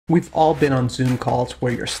We've all been on Zoom calls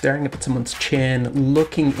where you're staring up at someone's chin,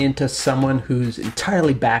 looking into someone who's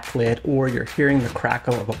entirely backlit, or you're hearing the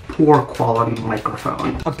crackle of a poor quality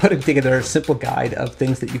microphone. I'm putting together a simple guide of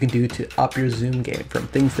things that you can do to up your Zoom game, from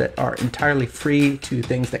things that are entirely free to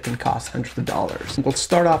things that can cost hundreds of dollars. We'll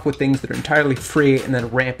start off with things that are entirely free and then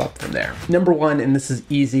ramp up from there. Number one, and this is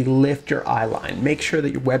easy, lift your eye line. Make sure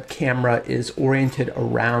that your web camera is oriented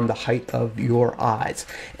around the height of your eyes.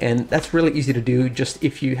 And that's really easy to do. Just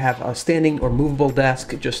if you have a standing or movable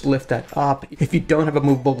desk, just lift that up. If you don't have a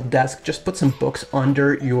movable desk, just put some books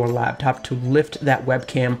under your laptop to lift that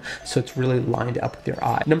webcam so it's really lined up with your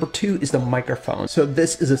eye. Number two is the microphone. So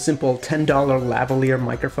this is a simple $10 lavalier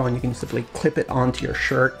microphone. You can simply clip it onto your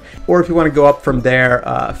shirt. Or if you want to go up from there,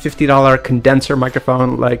 a $50 condenser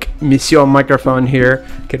microphone like Monsieur Microphone here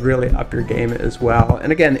could really up your game as well.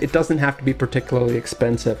 And again, it doesn't have to be particularly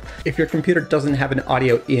expensive. If your computer doesn't have an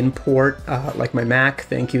audio in port, like my Mac,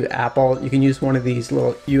 thank you Apple, you can use one of these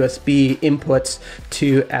little USB inputs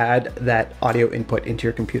to add that audio input into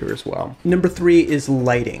your computer as well. Number three is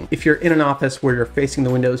lighting. If you're in an office where you're facing the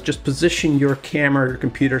windows, just position your camera or your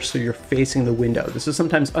computer so you're facing the window. This is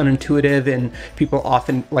sometimes unintuitive and people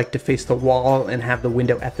often like to face the wall and have the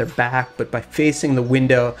window at their back, but by facing the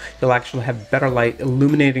window, you'll actually have better light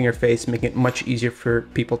illuminating your face, making it much easier for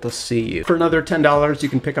people to see you. For another $10, you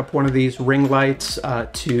can pick up one of these ring lights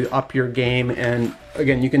to up your game, and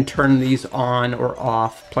again, you can turn these on or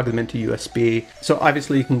off, plug them into USB. So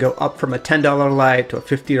obviously you can go up from a $10 light to a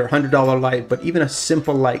 $50 or $100 light, but even a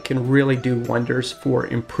simple light can really do wonders for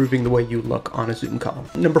improving the way you look on a Zoom call.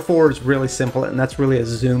 Number four is really simple, and that's really a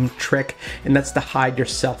Zoom trick, and that's to hide your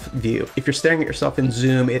self view. If you're staring at yourself in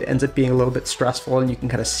Zoom, it ends up being a little bit stressful, and you can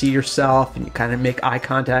kind of see yourself and you kind of make eye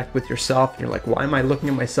contact with yourself, and you're like, why am I looking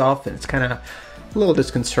at myself? And it's kind of a little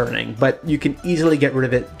disconcerting, but you can easily get rid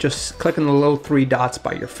of it. Just click on the little three dots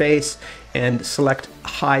by your face and select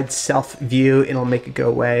hide self view, and it'll make it go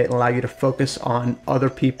away and allow you to focus on other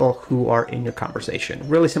people who are in your conversation.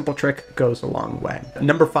 Really simple trick, goes a long way.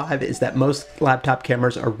 Number five is that most laptop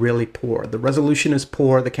cameras are really poor. The resolution is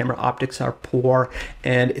poor, the camera optics are poor,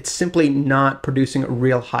 and it's simply not producing a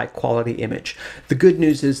real high quality image. The good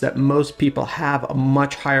news is that most people have a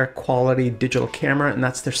much higher quality digital camera, and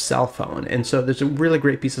that's their cell phone. And so there's a really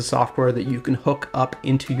great piece of software that you can hook up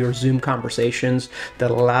into your Zoom conversations that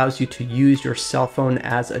allows you to use your cell phone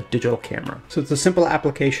as a digital camera. So it's a simple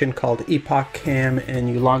application called Epoch Cam, and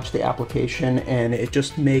you launch the application and it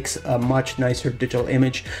just makes a much nicer digital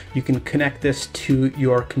image. You can connect this to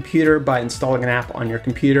your computer by installing an app on your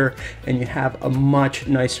computer, and you have a much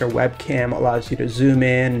nicer webcam, allows you to zoom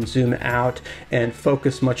in and zoom out and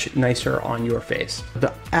focus much nicer on your face.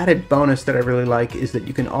 The added bonus that I really like is that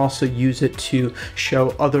you can also use it to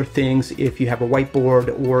show other things if you have a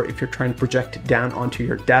whiteboard or if you're trying to project down onto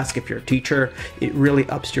your desk. If you're a teacher, it really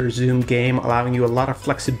ups your Zoom game, allowing you a lot of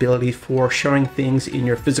flexibility for showing things in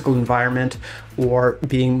your physical environment or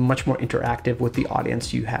being much more interactive with the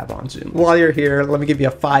audience you have on Zoom. While you're here, let me give you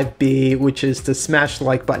a 5B, which is to smash the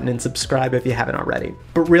like button and subscribe if you haven't already.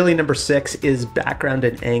 But really, number six is background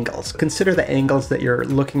and angles. Consider the angles that you're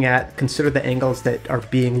looking at, consider the angles that are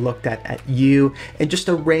being looked at you, and just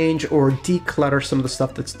arrange or declutter some of the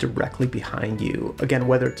stuff that's directly behind you. Again,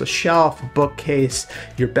 whether it's a shelf, bookcase,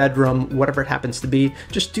 your bedroom, whatever it happens to be,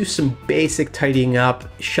 just do some basic tidying up,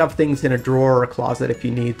 shove things in a drawer or a closet if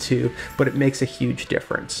you need to, but it makes a huge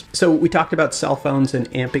difference. So we talked about cell phones and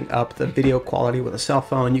amping up the video quality with a cell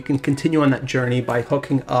phone. You can continue on that journey by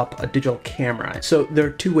hooking up a digital camera. So there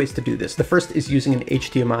are two ways to do this. The first is using an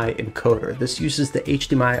HDMI encoder. This uses the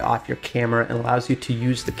HDMI off your camera and allows you to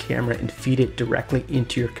use the camera and feed it directly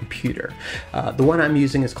into your computer. The one I'm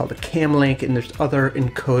using is called a Cam Link, and there's other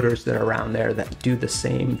encoders that are around there that do the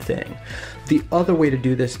same thing. The other way to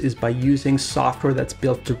do this is by using software that's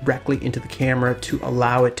built directly into the camera to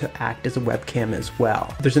allow it to act as a webcam as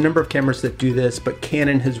well. There's a number of cameras that do this, but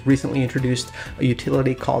Canon has recently introduced a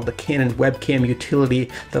utility called the Canon Webcam Utility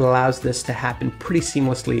that allows this to happen pretty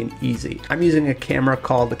seamlessly and easy. I'm using a camera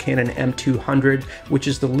called the Canon M200, which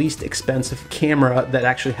is the least expensive camera that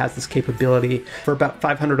actually has this capability. For about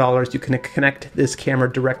 $500, you can connect this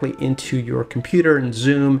camera directly into your computer and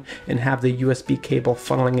Zoom and have the USB cable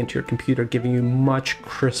funneling into your computer, giving you much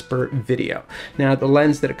crisper video. Now, the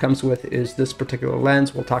lens that it comes with is this particular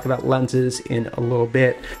lens. We'll talk about lenses in a little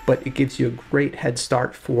bit, but it gives you a great head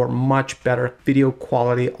start for much better video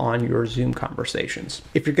quality on your Zoom conversations.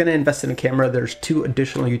 If you're going to invest in a camera, there's two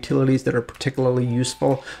additional utilities that are particularly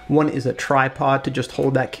useful. One is a tripod to just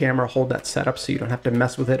hold that camera, hold that setup so you don't have to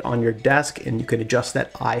mess with it on your desk, and you can adjust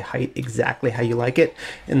that eye height exactly exactly how you like it.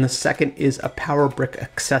 And the second is a power brick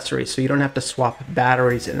accessory, so you don't have to swap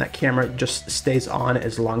batteries and that camera just stays on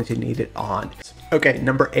as long as you need it on. Okay,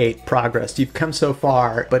 number 8, progress. You've come so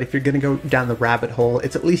far, but if you're gonna go down the rabbit hole,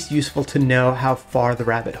 it's at least useful to know how far the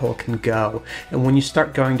rabbit hole can go. And when you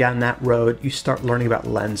start going down that road, you start learning about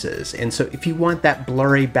lenses. And so if you want that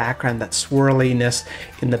blurry background, that swirliness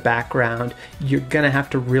in the background, you're gonna have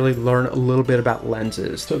to really learn a little bit about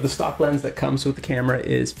lenses. So the stock lens that comes with the camera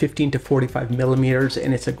is 15 to 45 millimeters,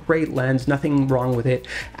 and it's a great lens, nothing wrong with it,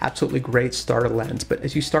 absolutely great starter lens. But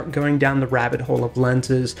as you start going down the rabbit hole of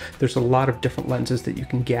lenses, there's a lot of different lenses that you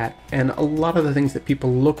can get, and a lot of the things that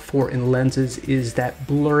people look for in lenses is that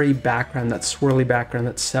blurry background, that swirly background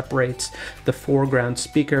that separates the foreground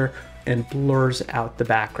speaker and blurs out the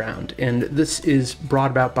background. And this is brought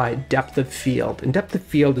about by depth of field. And depth of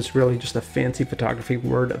field is really just a fancy photography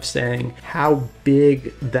word of saying how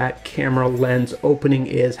big that camera lens opening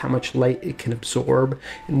is, how much light it can absorb.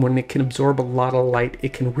 And when it can absorb a lot of light,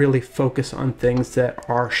 it can really focus on things that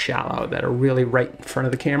are shallow, that are really right in front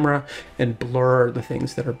of the camera, and blur the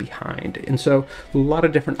things that are behind. And so a lot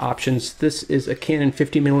of different options. This is a Canon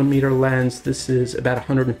 50mm lens. This is about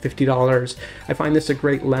 $150. I find this a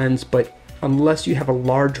great lens, but unless you have a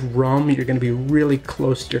large room, you're going to be really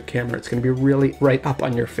close to your camera. It's going to be really right up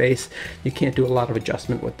on your face. You can't do a lot of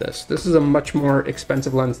adjustment with this. This is a much more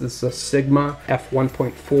expensive lens. This is a Sigma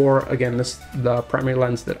f1.4. Again, this is the primary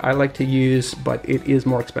lens that I like to use, but it is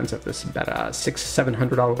more expensive. This is about a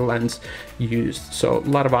 $600-700 lens used. So a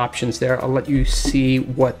lot of options there. I'll let you see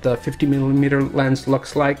what the 50mm lens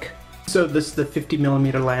looks like. So this is the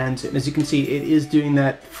 50mm lens, and as you can see, it is doing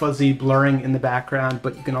that fuzzy blurring in the background,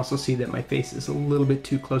 but you can also see that my face is a little bit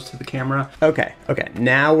too close to the camera. Okay,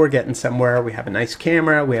 now we're getting somewhere. We have a nice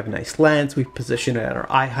camera, we have a nice lens, we've positioned it at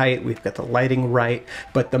our eye height, we've got the lighting right,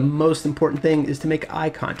 but the most important thing is to make eye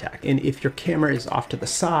contact. And if your camera is off to the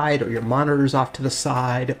side, or your monitor is off to the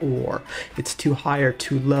side, or it's too high or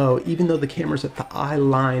too low, even though the camera's at the eye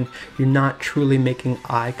line, you're not truly making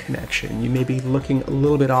eye connection. You may be looking a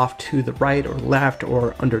little bit off to the right or left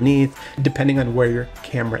or underneath, depending on where your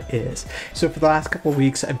camera is. So for the last couple of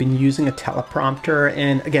weeks, I've been using a teleprompter,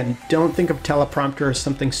 and again, don't think of teleprompter as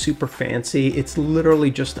something super fancy. It's literally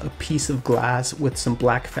just a piece of glass with some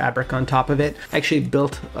black fabric on top of it. I actually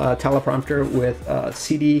built a teleprompter with a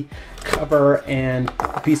CD cover and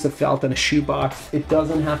a piece of felt and a shoebox. It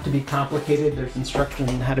doesn't have to be complicated. There's instructions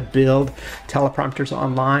on how to build teleprompters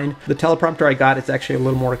online. The teleprompter I got is actually a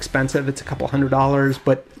little more expensive. It's a couple $100,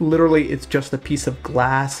 but literally it's just a piece of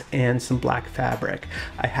glass and some black fabric.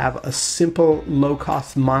 I have a simple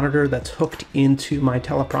low-cost monitor that's hooked into my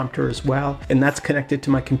teleprompter as well, and that's connected to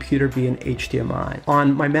my computer via an HDMI.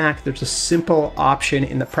 On my Mac, there's a simple option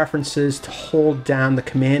in the preferences to hold down the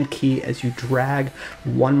command key as you drag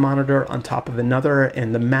one monitor on top of another,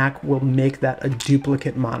 and the Mac will make that a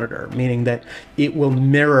duplicate monitor, meaning that it will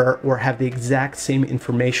mirror or have the exact same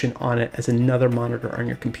information on it as another monitor on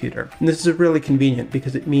your computer. And this is really convenient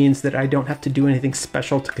because it means that I don't have to do anything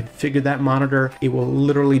special to configure that monitor. It will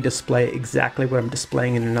literally display exactly what I'm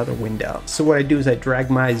displaying in another window. So what I do is I drag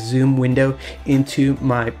my zoom window into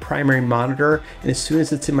my primary monitor, and as soon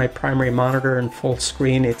as it's in my primary monitor in full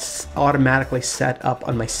screen, it's automatically set up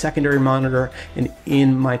on my secondary monitor and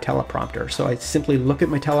in my teleprompter. So I simply look at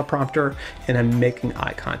my teleprompter and I'm making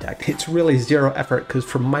eye contact. It's really zero effort because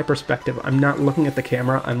from my perspective, I'm not looking at the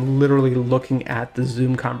camera, I'm literally looking at the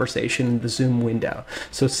Zoom conversation, the Zoom window.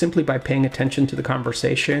 So simply by paying attention to the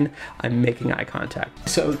conversation, I'm making eye contact.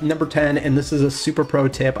 So number 10, and this is a super pro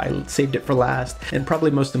tip, I saved it for last, and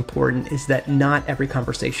probably most important, is that not every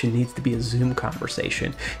conversation needs to be a Zoom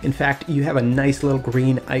conversation. In fact, you have a nice little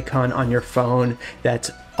green icon on your phone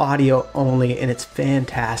that's audio only, and it's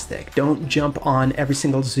fantastic. Don't jump on every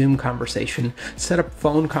single Zoom conversation. Set up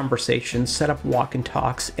phone conversations, set up walk and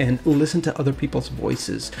talks, and listen to other people's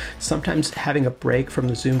voices. Sometimes having a break from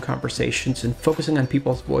the Zoom conversations and focusing on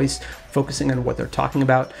people's voice, focusing on what they're talking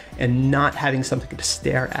about, and not having something to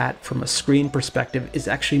stare at from a screen perspective is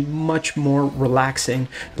actually much more relaxing.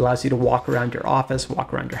 It allows you to walk around your office,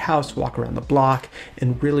 walk around your house, walk around the block,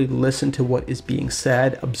 and really listen to what is being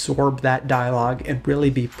said, absorb that dialogue, and really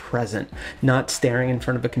be present, not staring in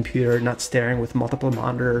front of a computer, not staring with multiple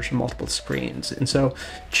monitors or multiple screens. And so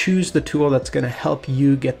choose the tool that's going to help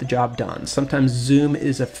you get the job done. Sometimes Zoom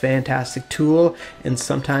is a fantastic tool, and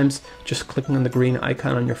sometimes just clicking on the green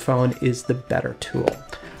icon on your phone is the better tool.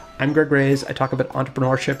 I'm Raiz. I talk about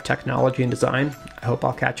entrepreneurship, technology, and design. I hope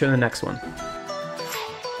I'll catch you in the next one.